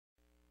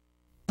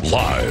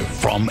Live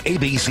from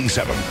ABC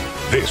 7,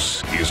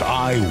 this is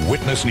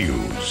Eyewitness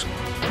News.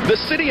 The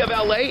city of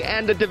LA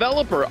and a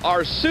developer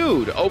are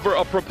sued over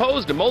a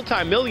proposed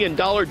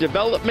multi-million-dollar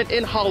development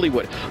in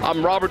Hollywood.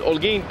 I'm Robert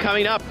Olguin.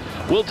 Coming up,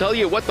 we'll tell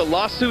you what the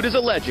lawsuit is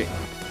alleging.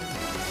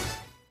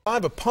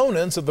 5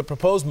 opponents of the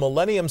proposed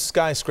Millennium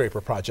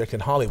skyscraper project in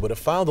Hollywood have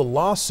filed a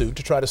lawsuit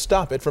to try to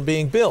stop it from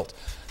being built.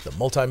 The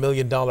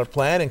multi-million-dollar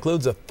plan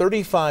includes a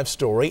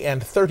 35-story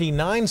and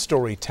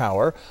 39-story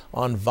tower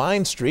on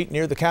Vine Street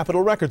near the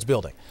Capitol Records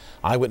building.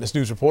 Eyewitness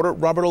News reporter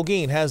Robert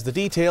Olguin has the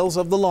details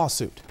of the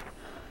lawsuit.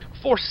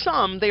 For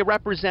some, they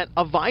represent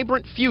a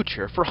vibrant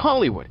future for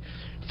Hollywood.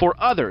 For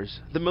others,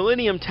 the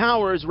Millennium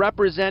Towers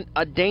represent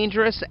a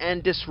dangerous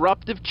and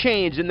disruptive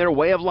change in their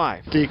way of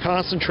life. The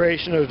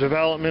concentration of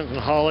development in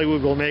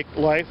Hollywood will make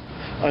life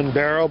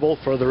unbearable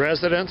for the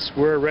residents.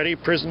 We're already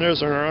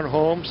prisoners in our own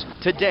homes.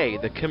 Today,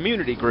 the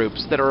community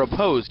groups that are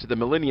opposed to the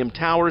Millennium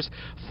Towers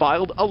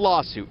filed a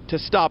lawsuit to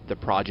stop the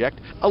project,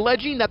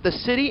 alleging that the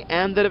city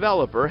and the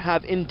developer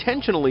have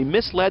intentionally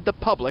misled the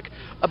public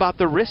about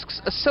the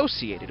risks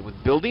associated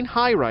with building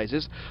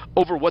high-rises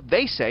over what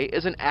they say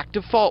is an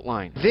active fault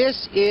line.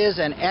 This is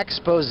an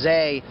expose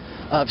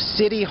of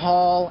City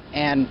Hall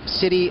and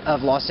City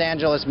of Los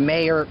Angeles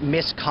mayor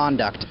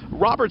misconduct.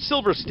 Robert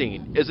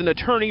Silverstein is an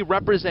attorney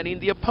representing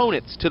the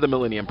opponents to the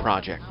Millennium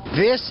Project.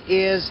 This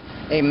is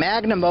a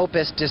magnum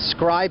opus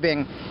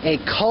describing a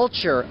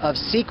culture of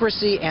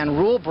secrecy and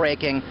rule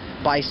breaking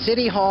by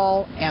City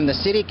Hall and the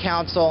City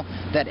Council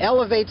that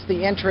elevates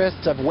the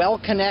interests of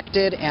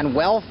well-connected and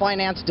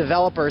well-financed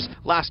developers.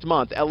 Last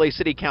month, LA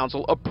City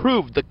Council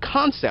approved the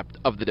concept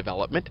of the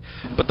development,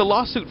 but the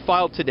lawsuit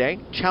filed today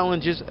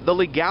challenges the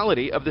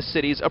legality of the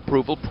city's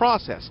approval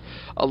process,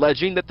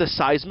 alleging that the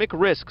seismic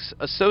risks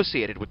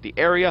associated with the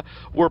area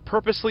were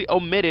purposely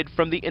omitted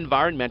from the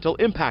environmental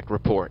impact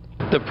report.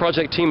 The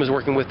project team is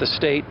working with the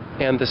state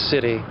and the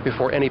city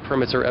before any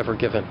permits are ever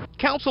given.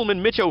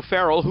 Councilman Mitch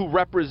O'Farrell, who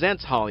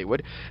represents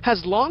Hollywood,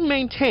 has long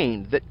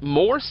maintained that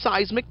more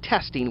seismic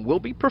testing will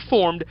be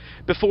performed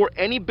before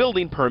any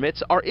building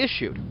permits are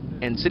issued.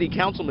 And City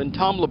Councilman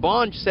Tom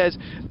LeBonge says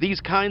these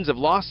kinds of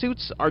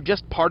lawsuits are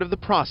just part of the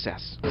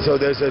process. So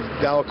there's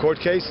now a court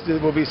case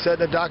that will be set in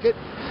the docket.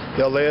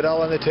 They'll lay it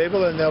all on the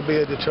table and there'll be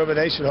a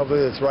determination,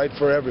 hopefully, that's right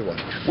for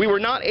everyone. We were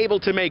not able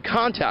to make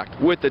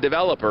contact with the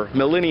developer,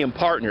 Millennium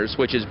Partners,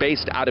 which is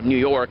based out of New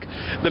York.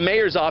 The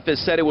mayor's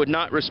office said it would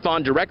not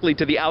respond directly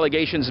to the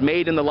allegations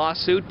made in the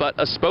lawsuit, but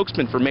a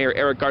spokesman for Mayor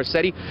Eric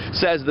Garcetti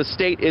says the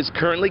state is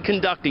currently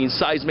conducting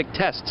seismic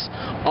tests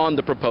on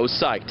the proposed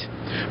site.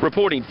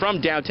 Reporting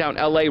from downtown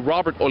LA,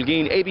 Robert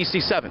Olguin,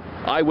 ABC 7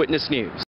 Eyewitness News.